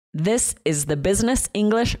This is the Business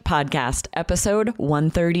English Podcast, episode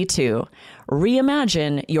 132.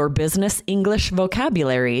 Reimagine your business English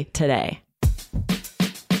vocabulary today.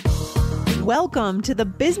 Welcome to the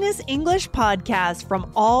Business English Podcast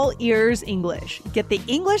from All Ears English. Get the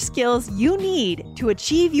English skills you need to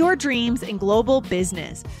achieve your dreams in global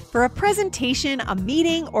business. For a presentation, a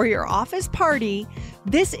meeting, or your office party,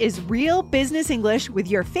 this is Real Business English with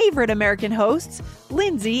your favorite American hosts,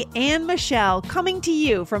 Lindsay and Michelle, coming to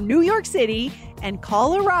you from New York City and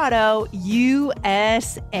Colorado,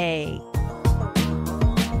 USA.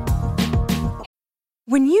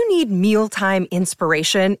 When you need mealtime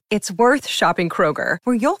inspiration, it's worth shopping Kroger,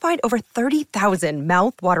 where you'll find over 30,000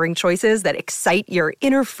 mouth-watering choices that excite your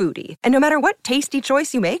inner foodie. And no matter what tasty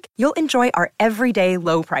choice you make, you'll enjoy our everyday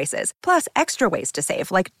low prices, plus extra ways to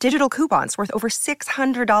save, like digital coupons worth over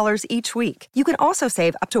 $600 each week. You can also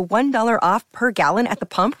save up to $1 off per gallon at the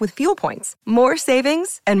pump with fuel points. More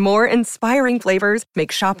savings and more inspiring flavors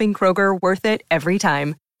make shopping Kroger worth it every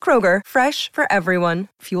time. Kroger, fresh for everyone.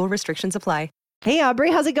 Fuel restrictions apply. Hey,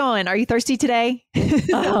 Aubrey, how's it going? Are you thirsty today?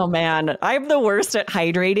 Oh, man. I'm the worst at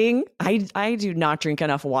hydrating. I do not drink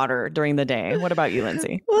enough water during the day. What about you,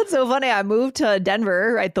 Lindsay? Well, it's so funny. I moved to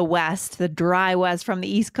Denver, right, the West, the dry West from the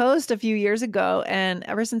East Coast a few years ago. And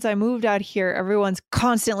ever since I moved out here, everyone's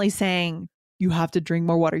constantly saying, you have to drink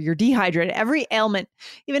more water. You're dehydrated. Every ailment,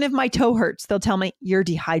 even if my toe hurts, they'll tell me, you're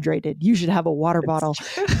dehydrated. You should have a water bottle.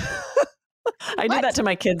 I do that to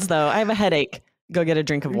my kids, though. I have a headache. Go get a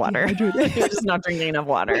drink of water. You're just not drinking enough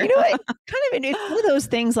water. You know what? It's one of those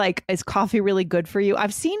things like, is coffee really good for you?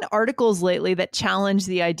 I've seen articles lately that challenge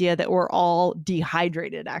the idea that we're all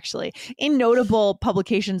dehydrated, actually, in notable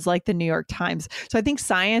publications like the New York Times. So I think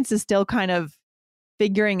science is still kind of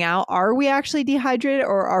figuring out, are we actually dehydrated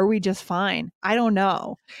or are we just fine? I don't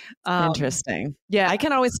know. Interesting. Yeah. I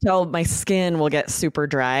can always tell my skin will get super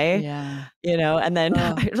dry. Yeah. You know, and then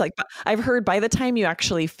I've heard by the time you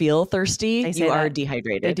actually feel thirsty, you are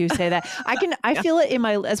dehydrated. They do say that. I feel it in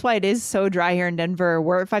my, that's why it is so dry here in Denver.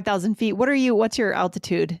 We're at 5,000 feet. What's your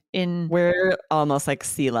altitude in? We're almost like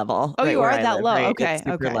sea level. Oh, right, you are that low. right? Okay. It's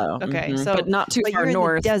super Okay. low. Okay. Mm-hmm. So, but not too far you're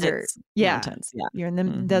north. In the desert. Yeah. Mountains. Yeah. You're in the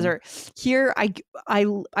desert. Here,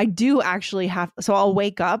 I do actually have, so I'll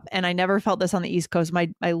wake up and I never felt this on the East Coast.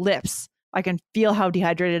 My lips, I can feel how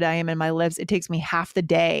dehydrated I am in my lips. It takes me half the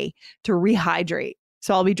day to rehydrate.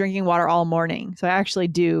 So I'll be drinking water all morning. So I actually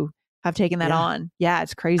have taken that on. Yeah,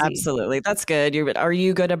 it's crazy. Absolutely. That's good. Are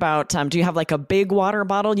you good about, do you have like a big water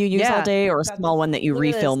bottle you use all day or a small one that you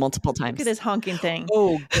refill multiple times? Look at this honking thing.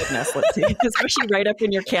 Oh, goodness. Let's see. Especially right up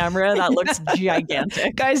in your camera. That looks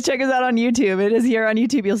gigantic. Guys, check us out on YouTube. It is here on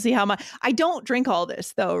YouTube. You'll see how much. I don't drink all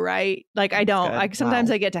this though, right? Like I don't. Like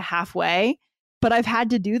sometimes I get to halfway. But I've had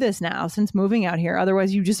to do this now since moving out here.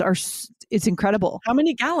 Otherwise, you just are. It's incredible. How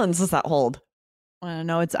many gallons does that hold? I don't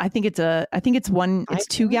know. I think it's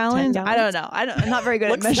 2 gallons. I don't know. I'm not very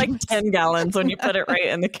good at measuring. Looks like 10 gallons when you put it right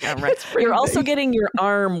in the camera. You're also getting your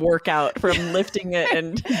arm workout from lifting it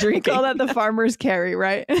and drinking. We call that the farmer's carry,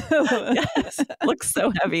 right? Yes. Looks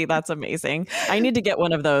so heavy. That's amazing. I need to get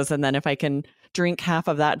one of those. And then if I can drink half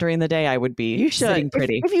of that during the day, I would be sitting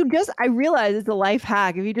pretty. If you just, I realize it's a life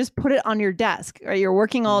hack. If you just put it on your desk, right? You're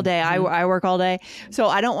working all day. I work all day. So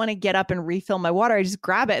I don't want to get up and refill my water. I just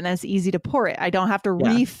grab it and then it's easy to pour it. I don't have to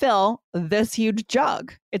refill this huge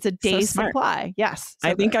jug. It's a day's supply. Yes.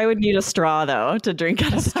 I think I would need a straw though to drink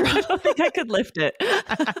out of straw. I don't think I could lift it.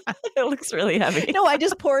 It looks really heavy. No, I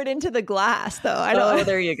just pour it into the glass though. I don't. Oh,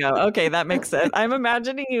 there you go. Okay, that makes sense. I'm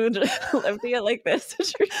imagining you lifting it like this.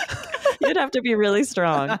 You'd have to be really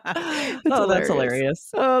strong. That's hilarious.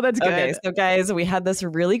 Oh, that's good. Okay, so guys, we had this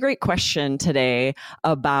really great question today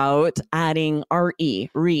about adding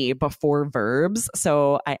re before verbs.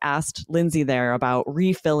 So I asked Lindsay there about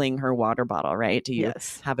refilling her water bottle, right? Do you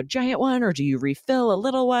have a giant one or do you refill a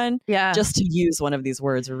little one? Yeah. Just to use one of these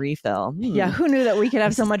words, refill. Yeah. Who knew that we could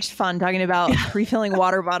have so much fun talking about refilling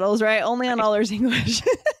water bottles, right? Only on All Ears English.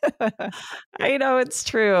 I know it's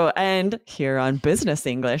true. And here on Business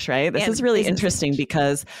English, right? This is really interesting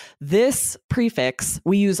because this prefix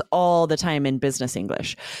we use all the time in Business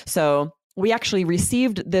English. So we actually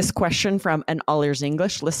received this question from an All Ears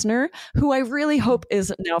English listener who I really hope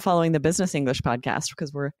is now following the Business English podcast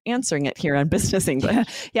because we're answering it here on Business English.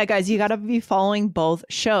 Yeah, guys, you got to be following both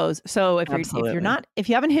shows. So if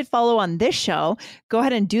you haven't hit follow on this show, go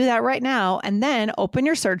ahead and do that right now. And then open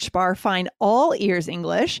your search bar, find All Ears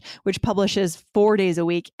English, which publishes 4 days a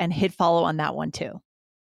week, and hit follow on that one too.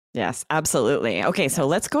 Yes, absolutely. Okay, so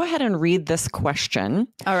let's go ahead and read this question.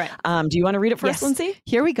 All right. Do you want to read it for us, Lindsay?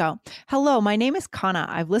 Here we go. Hello, my name is Kana.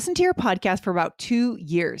 I've listened to your podcast for about 2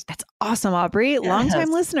 years. That's awesome, Aubrey. Yes.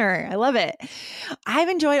 Longtime listener. I love it. I've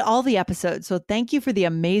enjoyed all the episodes, so thank you for the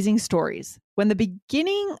amazing stories. When the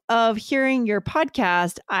beginning of hearing your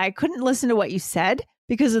podcast, I couldn't listen to what you said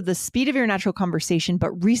because of the speed of your natural conversation,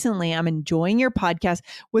 but recently I'm enjoying your podcast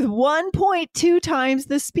with 1.2 times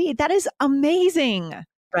the speed. That is amazing.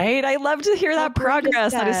 Right? I love to hear that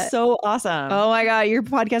progress. That is so awesome. Oh my God. Your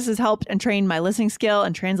podcast has helped and trained my listening skill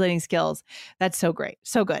and translating skills. That's so great.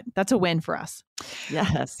 So good. That's a win for us.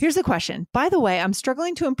 Yes. Here's the question. By the way, I'm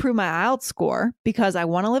struggling to improve my IELTS score because I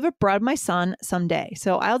want to live abroad with my son someday.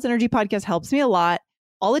 So IELTS Energy Podcast helps me a lot.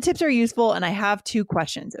 All the tips are useful, and I have 2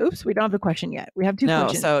 questions. Oops, we don't have a question yet. We have 2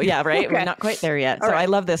 questions. So yeah, right? Okay. We're not quite there yet. I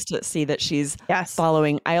love this to see that she's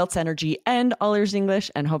following IELTS Energy and All Ears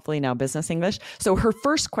English, and hopefully now Business English. So her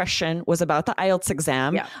first question was about the IELTS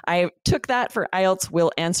exam. Yeah. I took that for IELTS.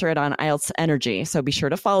 We'll answer it on IELTS Energy. So be sure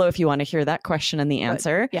to follow if you want to hear that question and the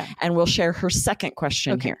answer. Yeah. And we'll share her second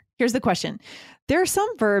question here. Here's the question. There are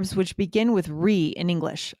some verbs which begin with re in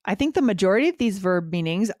English. I think the majority of these verb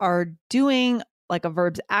meanings are doing like a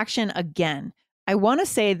verb's action again. I want to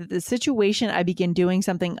say that the situation I begin doing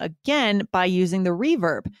something again by using the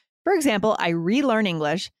reverb. For example, I relearn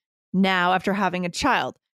English now after having a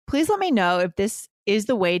child. Please let me know if this is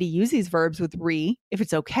the way to use these verbs with re, if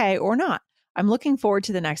it's okay or not. I'm looking forward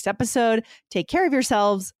to the next episode. Take care of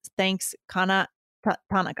yourselves. Thanks, Tanaka.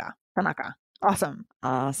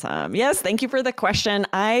 Awesome. Yes. Thank you for the question.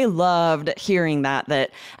 I loved hearing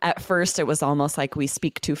that at first it was almost like we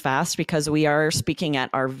speak too fast because we are speaking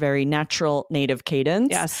at our very natural native cadence.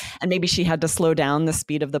 Yes. And maybe she had to slow down the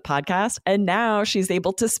speed of the podcast. And now she's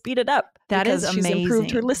able to speed it up. That is amazing. She's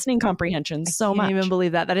improved her listening comprehension so much. I can't even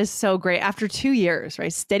believe that. That is so great. After 2 years,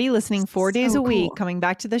 right? Steady listening 4 days a week, coming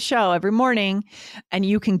back to the show every morning, and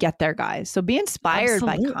you can get there, guys. So be inspired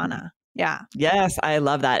by Kana. Yeah. Yes, I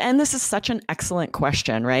love that. And this is such an excellent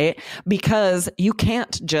question, right? Because you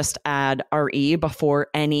can't just add RE before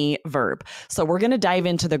any verb. So we're going to dive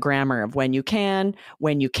into the grammar of when you can,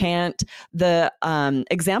 when you can't. The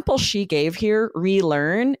example she gave here,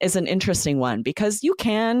 relearn, is an interesting one because you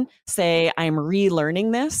can say, I'm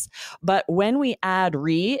relearning this. But when we add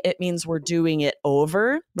re, it means we're doing it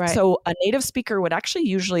over. Right. So a native speaker would actually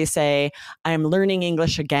usually say, I'm learning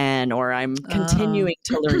English again, or I'm continuing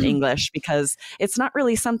to learn English. Because it's not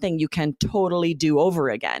really something you can totally do over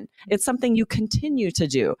again. It's something you continue to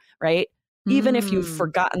do, right? Even if you've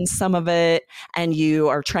forgotten some of it and you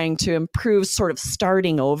are trying to improve, sort of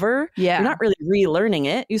starting over, you're not really relearning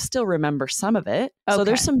it. You still remember some of it. Okay. So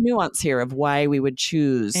there's some nuance here of why we would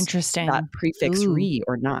choose that prefix re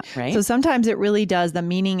or not, right? So sometimes it really does. The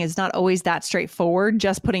meaning is not always that straightforward,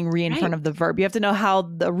 just putting re in front of the verb. You have to know how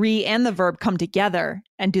the re and the verb come together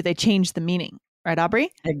and do they change the meaning. Right,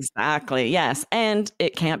 Aubrey? Exactly. Yes. And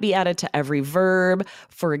it can't be added to every verb.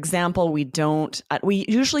 For example, we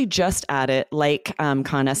usually just add it, like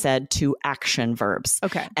Kana said, to action verbs.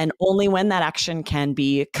 Okay. And only when that action can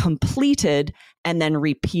be completed and then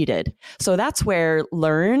repeated. So that's where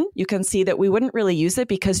learn, you can see that we wouldn't really use it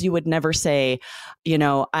because you would never say,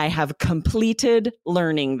 I have completed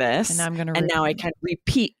learning this. And now I can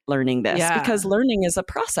repeat learning this because learning is a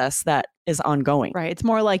process that is ongoing. Right. It's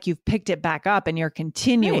more like you've picked it back up and you're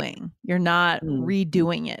continuing. Right. You're not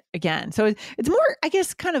redoing it again. So it's more, I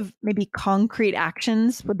guess, kind of maybe concrete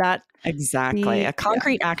actions. Would that exactly a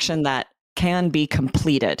concrete action that can be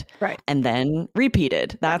completed and then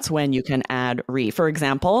repeated. That's when you can add re. For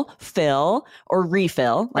example, fill or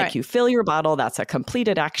refill. Like you fill your bottle, that's a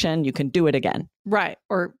completed action. You can do it again. Right.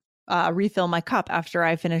 Or refill my cup after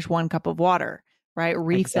I finish 1 cup of water. Right.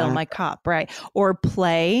 Refill my cup. Right. Or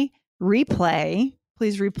replay.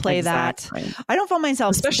 Please replay that. I don't find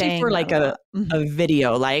myself especially for like a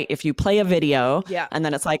video, like if you play a video and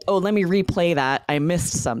then it's like, oh, let me replay that. I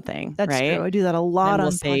missed something. That's true. I do that a lot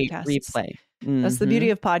on podcasts. Replay. That's the beauty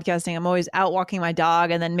of podcasting. I'm always out walking my dog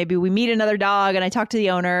and then maybe we meet another dog and I talk to the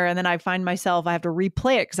owner and then I find myself, I have to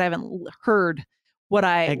replay it because I haven't heard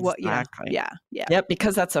Yep.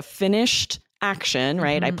 Because that's a finished action,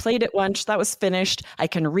 right? I played it once. That was finished. I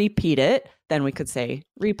can repeat it. then we could say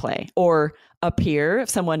replay. Or appear, if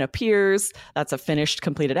someone appears, that's a finished,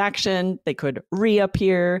 completed action. They could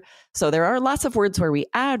reappear. So there are lots of words where we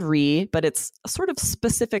add re, but it's sort of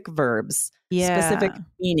specific verbs, specific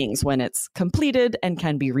meanings when it's completed and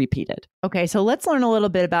can be repeated. Okay, so let's learn a little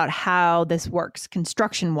bit about how this works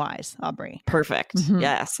construction-wise, Aubrey. Perfect.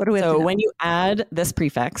 Yes. What do we have to know? When you add this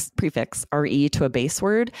prefix re to a base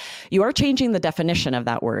word, you are changing the definition of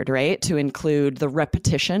that word, right? To include the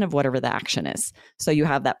repetition of whatever the action is. So you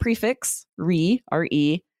have that prefix re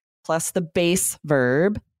plus the base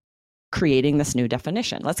verb, creating this new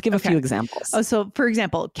definition. Let's give a few examples. Oh, so for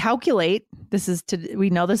example, calculate. We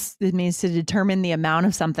know this means to determine the amount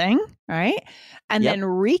of something, right? And then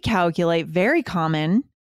recalculate, very common,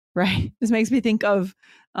 right? This makes me think of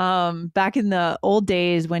back in the old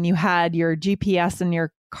days when you had your GPS in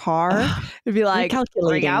your car. It'd be like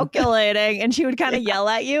recalculating, and she would kind of yell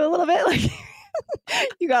at you a little bit like,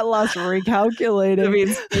 you got lost recalculating. I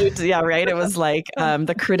mean, yeah, right. It was like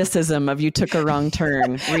the criticism of you took a wrong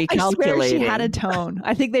turn. Recalculating. I swear she had a tone.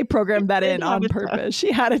 I think they programmed that in on purpose.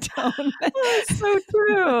 She had a tone. So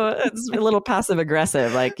true. It's a little passive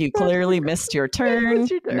aggressive. Like you clearly missed your turn.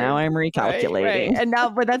 Now I'm recalculating. Right. And now,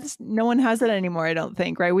 but no one has it anymore. I don't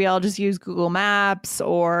think. Right. We all just use Google Maps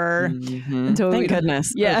or. Thank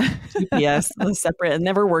goodness. Yeah. GPS was separate. It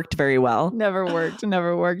never worked very well. Never worked.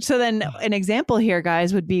 So then an example here,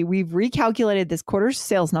 guys, would be we've recalculated this quarter's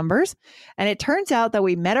sales numbers, and it turns out that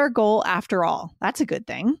we met our goal after all. That's a good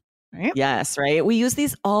thing, right? Yes, right. We use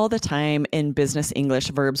these all the time in business English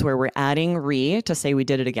verbs where we're adding re to say we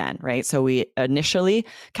did it again, right? So we initially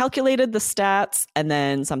calculated the stats and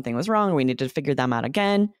then something was wrong. We needed to figure them out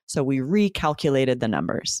again. So we recalculated the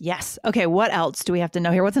numbers. Yes. Okay. What else do we have to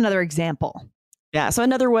know here? What's another example? Yeah. So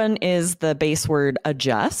another one is the base word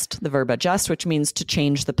adjust, the verb adjust, which means to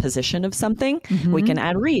change the position of something. We can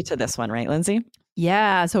add re to this one, right, Lindsay?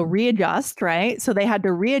 Yeah. So readjust, right? So they had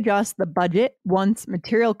to readjust the budget once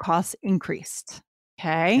material costs increased.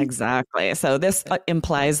 Okay. Exactly. So this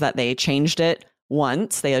implies that they changed it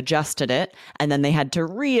once, they adjusted it, and then they had to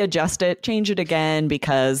readjust it, change it again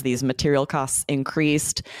because these material costs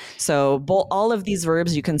increased. So all of these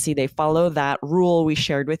verbs, you can see they follow that rule we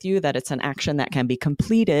shared with you, that it's an action that can be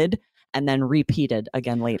completed and then repeated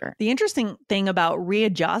again later. The interesting thing about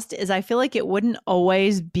readjust is I feel like it wouldn't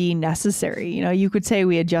always be necessary. You know, you could say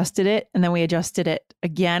we adjusted it and then we adjusted it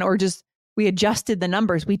again, or just we adjusted the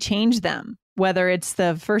numbers, we changed them, whether it's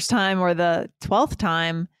the first time or the 12th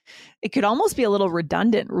time. It could almost be a little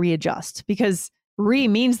redundant, readjust, because re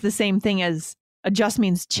means the same thing as adjust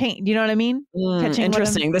means change. You know what I mean?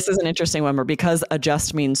 Interesting. This is an interesting one, because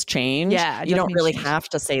adjust means change. Yeah, you don't really have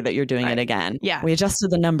to say that you're doing it again. Yeah. We adjusted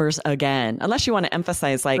the numbers again, unless you want to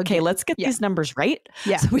emphasize like, okay, let's get these numbers right.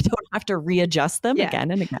 Yeah. So we don't have to readjust them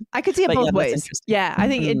again and again. I could see it both ways. Yeah. I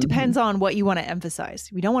think it depends on what you want to emphasize.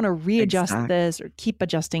 We don't want to readjust this or keep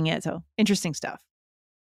adjusting it. So interesting stuff.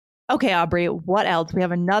 Okay, Aubrey, what else? We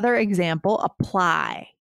have another example, apply.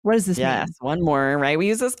 What does this mean? Yes, one more, right? We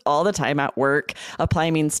use this all the time at work. Apply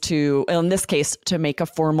means to, in this case, to make a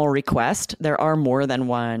formal request. There are more than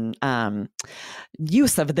one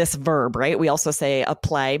use of this verb, right? We also say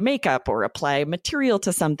apply makeup or apply material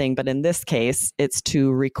to something. But in this case, it's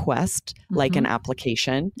to request like an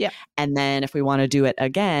application. Yeah. And then if we want to do it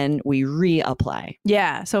again, we reapply.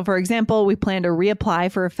 Yeah. So for example, we plan to reapply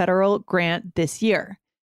for a federal grant this year.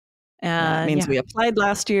 That means we applied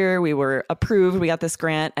last year, we were approved, we got this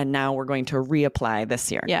grant, and now we're going to reapply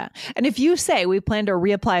this year. Yeah. And if you say we plan to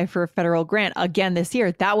reapply for a federal grant again this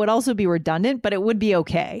year, that would also be redundant, but it would be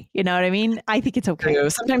okay. You know what I mean? I think it's okay. True.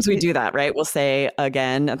 Sometimes we do that, right? We'll say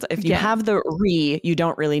again. If you have the re, you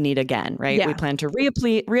don't really need again, right? Yeah. We plan to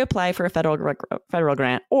reapply for a federal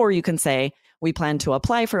grant, or you can say we plan to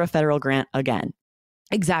apply for a federal grant again.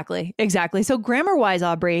 Exactly. So grammar-wise,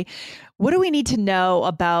 Aubrey, what do we need to know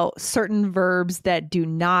about certain verbs that do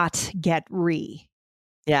not get re?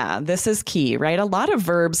 Yeah, this is key, right? A lot of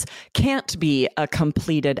verbs can't be a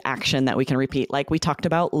completed action that we can repeat, like we talked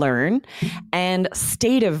about learn, and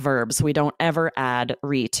stative verbs we don't ever add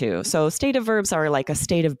re to. So stative verbs are like a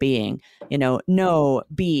state of being, know,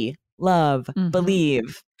 be, love,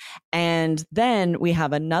 believe. And then we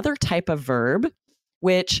have another type of verb,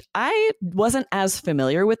 which I wasn't as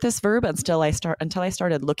familiar with this verb until I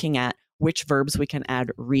started looking at which verbs we can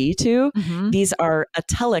add re to. These are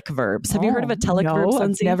italic verbs. Have you heard of italic verbs,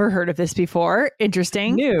 Lindsay? I've never heard of this before.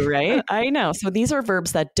 Interesting. New, right? I know. So these are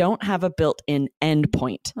verbs that don't have a built-in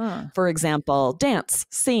endpoint. For example, dance,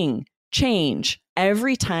 sing, change.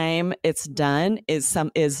 Every time it's done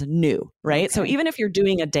is new, right? Okay. So even if you're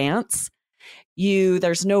doing a dance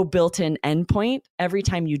There's no built-in endpoint. Every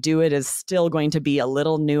time you do it is still going to be a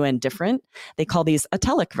little new and different. They call these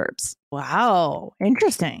atelic verbs. Wow.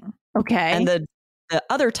 Interesting. Okay. And the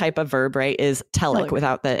other type of verb, right, is telic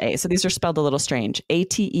without the A. So these are spelled a little strange.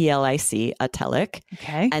 A-T-E-L-I-C, atelic.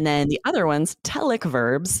 Okay. And then the other ones, telic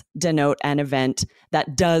verbs, denote an event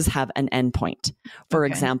that does have an endpoint. For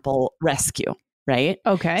example, rescue, right?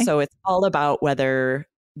 Okay. So it's all about whether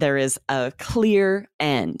there is a clear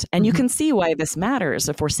end. And you can see why this matters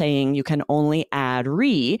if we're saying you can only add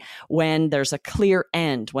re when there's a clear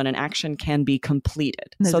end, when an action can be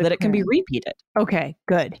completed so that it can be repeated. Okay,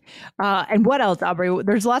 good. And what else, Aubrey?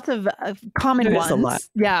 There's lots of common ones. A lot.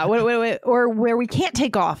 Yeah. Or where we can't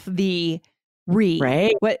take off the re.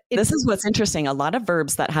 Right. This is what's interesting. A lot of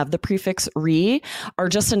verbs that have the prefix re are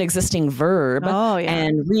just an existing verb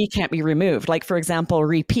and re can't be removed. Like, for example,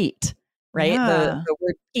 repeat. Right. Yeah. The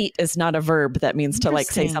word repeat is not a verb that means to like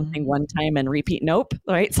say something one time and repeat. Nope.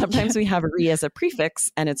 Right. Sometimes we have re as a prefix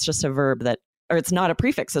and it's just a verb or it's not a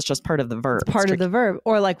prefix. It's just part of the verb. It's part of the verb.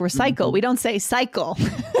 Or like recycle. We don't say cycle.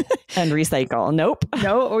 And recycle. Nope.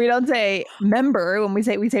 No, we don't say member when we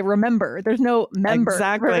say remember. There's no member.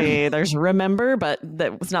 Exactly. There's remember, but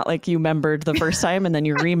that was not like you membered the first time and then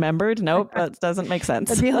you remembered. Nope. That doesn't make sense.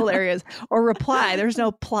 That'd be hilarious. Or reply. There's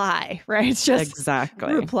no ply, right? It's just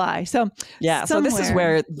reply. So yeah. So this is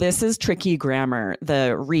where this is tricky grammar.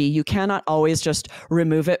 The re, you cannot always just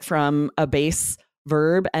remove it from a base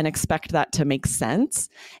verb and expect that to make sense.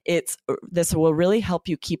 This will really help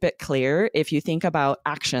you keep it clear. If you think about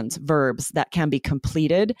actions, verbs that can be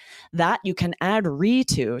completed, that you can add re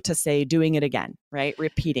to say doing it again, right?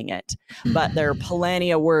 Repeating it. But there are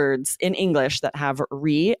plenty of words in English that have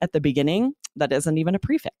re at the beginning that isn't even a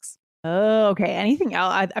prefix. Oh, okay. Anything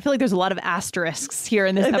else? I feel like there's a lot of asterisks here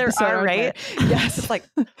in this episode, are, right? Yes. It's like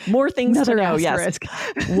more things to know. Asterisk.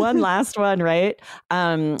 Yes. One last one, right?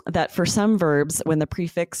 That for some verbs, when the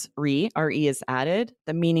prefix re is added,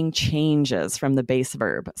 the meaning changes from the base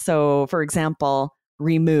verb. So for example,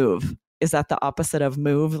 remove. Is that the opposite of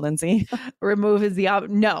move, Lindsay? Remove is the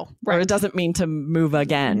no. Right. Or it doesn't mean to move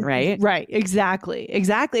again, right? Right. Exactly.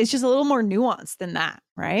 It's just a little more nuanced than that,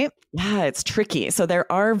 right? Yeah, it's tricky. So there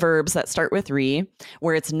are verbs that start with re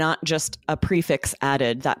where it's not just a prefix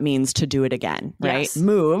added that means to do it again, right? Yes.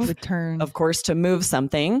 Move, return. Of course, to move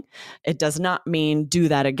something. It does not mean do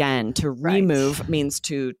that again. To remove means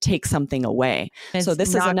to take something away. So this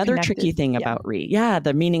is another tricky thing about re. Yeah,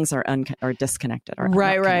 the meanings are disconnected.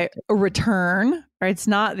 Right. A return. Right. It's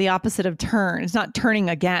not the opposite of turn. It's not turning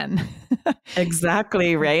again.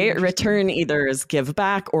 Exactly. Right. Return either is give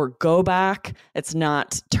back or go back. It's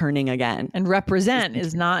not turning again. And represent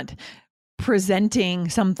is not presenting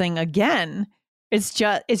something again. It's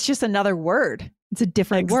just another word. It's a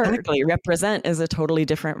different word. Exactly. Represent is a totally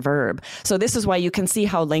different verb. So this is why you can see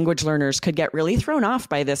how language learners could get really thrown off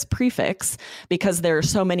by this prefix because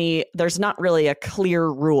there's not really a clear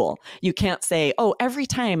rule. You can't say, oh, every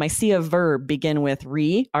time I see a verb begin with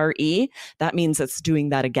re, that means it's doing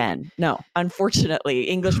that again. No, unfortunately,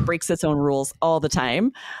 English breaks its own rules all the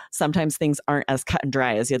time. Sometimes things aren't as cut and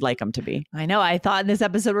dry as you'd like them to be. I know. I thought in this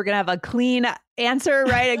episode we're going to have a clean answer,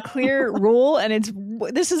 right? A clear rule. And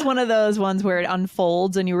this is one of those ones where it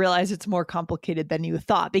unfolds and you realize it's more complicated than you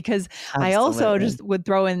thought, because I also just would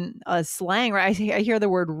throw in a slang, right? I hear the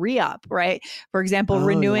word re-up, right? For example,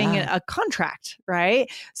 renewing a contract, right?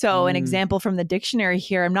 So an example from the dictionary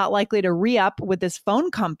here, I'm not likely to re-up with this phone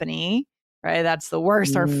company, right? That's the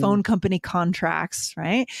worst. Our phone company contracts,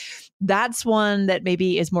 right? That's one that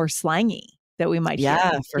maybe is more slangy that we might hear.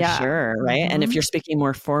 For sure, right? And if you're speaking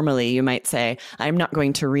more formally, you might say, I'm not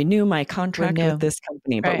going to renew my contract with this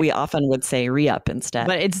company, but we often would say re-up instead.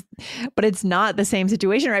 But it's not the same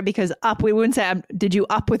situation, right? Because up, we wouldn't say, did you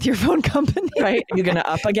up with your phone company? Right? You're going to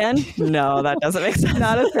up again? No, that doesn't make sense.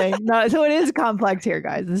 Not a thing. No, so it is complex here,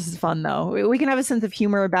 guys. This is fun though. We can have a sense of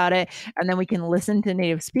humor about it, and then we can listen to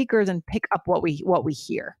native speakers and pick up what we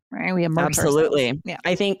hear, right? We immerse Absolutely. ourselves. Yeah.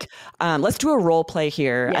 I think let's do a role play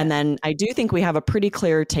here. And then I do think we have a pretty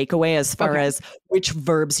clear takeaway as far as which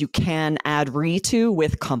verbs you can add re to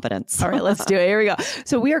with confidence. All right, let's do it. Here we go.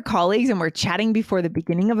 So we are colleagues and we're chatting before the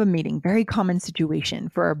beginning of a meeting. Very common situation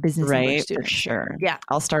for our business English students. For sure. Yeah.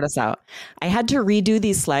 I'll start us out. I had to redo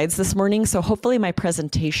these slides this morning, so hopefully my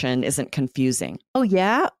presentation isn't confusing. Oh,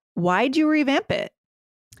 yeah? Why'd you revamp it?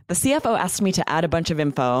 The CFO asked me to add a bunch of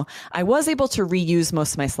info. I was able to reuse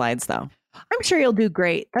most of my slides, though. I'm sure you'll do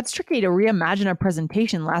great. That's tricky to reimagine a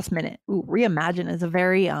presentation last minute. Ooh, reimagine is a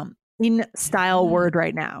very in style word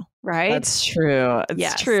right now. right? That's true.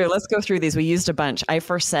 It's true. Let's go through these. We used a bunch. I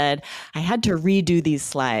first said I had to redo these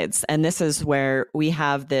slides. And this is where we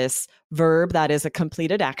have this verb that is a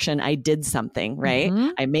completed action. I did something, right? Mm-hmm.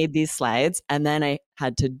 I made these slides and then I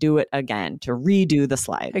had to do it again, to redo the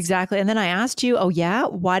slides. Exactly. And then I asked you,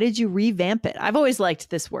 why did you revamp it? I've always liked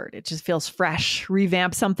this word. It just feels fresh.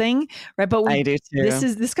 Revamp something, right? But I do too.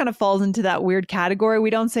 This kind of falls into that weird category. We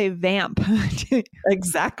don't say vamp.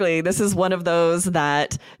 Exactly. This is one of those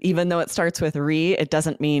that even though it starts with it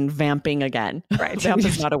doesn't mean vamping again. Right. Vamp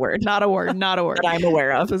is not a word. Not a word. That I'm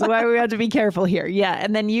aware of. That's why we have to be careful here. Yeah.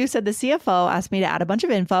 And then you said the CFO asked me to add a bunch of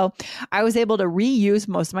info. I was able to reuse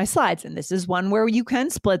most of my slides. And this is one where you can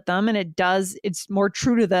split them and it's more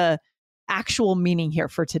true to the actual meaning here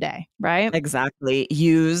for today, right? Exactly.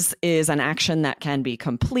 Use is an action that can be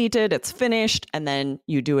completed, it's finished, and then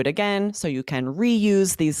you do it again. So you can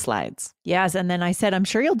reuse these slides. Yes. And then I said, I'm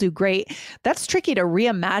sure you'll do great. That's tricky to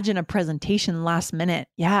reimagine a presentation last minute.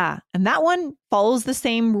 Yeah. And that one follows the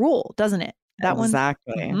same rule, doesn't it? That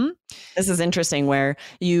exactly. One. Mm-hmm. This is interesting where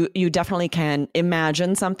you definitely can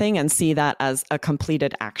imagine something and see that as a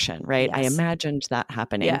completed action, right? Yes. I imagined that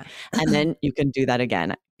happening. Yeah. And then you can do that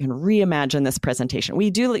again. You can reimagine this presentation. We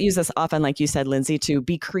do use this often, like you said, Lindsay, to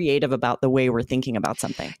be creative about the way we're thinking about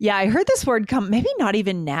something. Yeah, I heard this word come, maybe not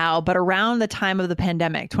even now, but around the time of the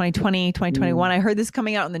pandemic, 2020, 2021. I heard this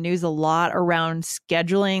coming out in the news a lot around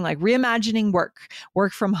scheduling, like reimagining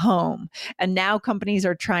work from home. And now companies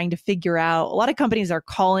are trying to figure out, a lot of companies are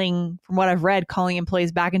calling, from what I've read, calling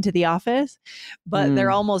employees back into the office, but they're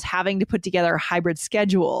almost having to put together a hybrid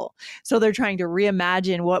schedule. So they're trying to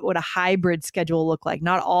reimagine what would a hybrid schedule look like.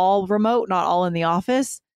 Not all remote, not all in the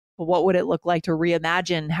office, but what would it look like to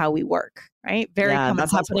reimagine how we work, right?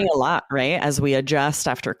 That's happening a lot, right? As we adjust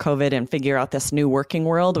after COVID and figure out this new working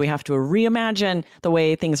world, we have to reimagine the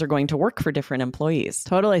way things are going to work for different employees.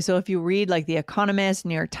 Totally. So if you read like The Economist,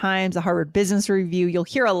 New York Times, the Harvard Business Review, you'll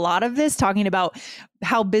hear a lot of this talking about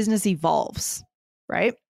how business evolves,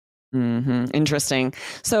 right? Mm-hmm. Interesting.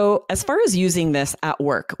 So as far as using this at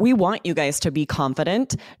work, we want you guys to be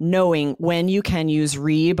confident knowing when you can use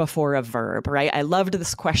before a verb, right? I loved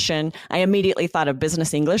this question. I immediately thought of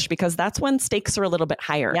business English because that's when stakes are a little bit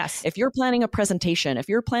higher. Yes. If you're planning a presentation, if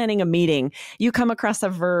you're planning a meeting, you come across a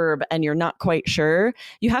verb and you're not quite sure,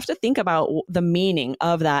 you have to think about the meaning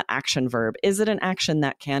of that action verb. Is it an action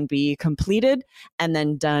that can be completed and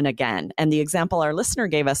then done again? And the example our listener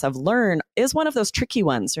gave us of learn is one of those tricky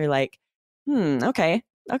ones. You're like, okay,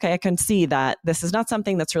 I can see that this is not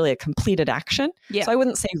something that's really a completed action. Yeah. So I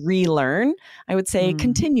wouldn't say relearn. I would say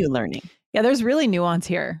continue learning. Yeah, there's really nuance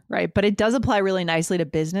here, right? But it does apply really nicely to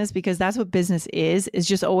business because that's what business is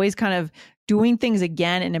just always kind of doing things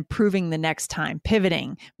again and improving the next time,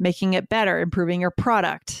 pivoting, making it better, improving your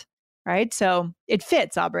product, right? So it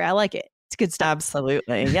fits, Aubrey. I like it. It's good stuff.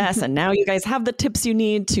 Absolutely. Yes. And now you guys have the tips you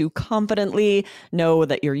need to confidently know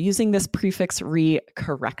that you're using this prefix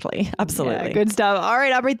correctly. Absolutely. Yeah, good stuff. All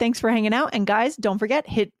right, Aubrey, thanks for hanging out. And guys, don't forget,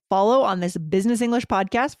 hit follow on this Business English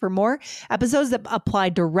podcast for more episodes that apply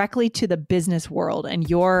directly to the business world and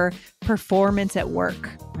your performance at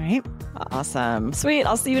work, right? Awesome. Sweet.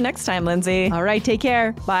 I'll see you next time, Lindsay. All right. Take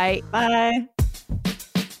care. Bye. Bye.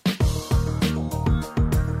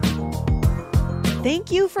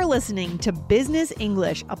 Thank you for listening to Business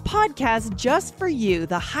English, a podcast just for you,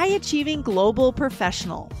 the high-achieving global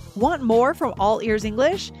professional. Want more from All Ears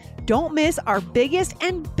English? Don't miss our biggest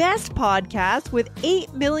and best podcast with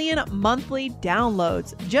 8 million monthly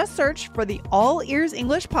downloads. Just search for the All Ears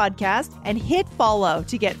English podcast and hit follow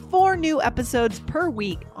to get 4 new episodes per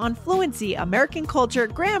week on fluency, American culture,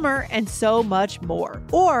 grammar, and so much more.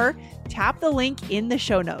 Or tap the link in the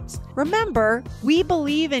show notes. Remember, we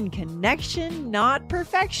believe in connection, not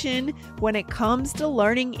perfection, when it comes to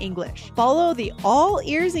learning English. Follow the All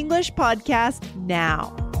Ears English podcast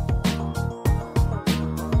now.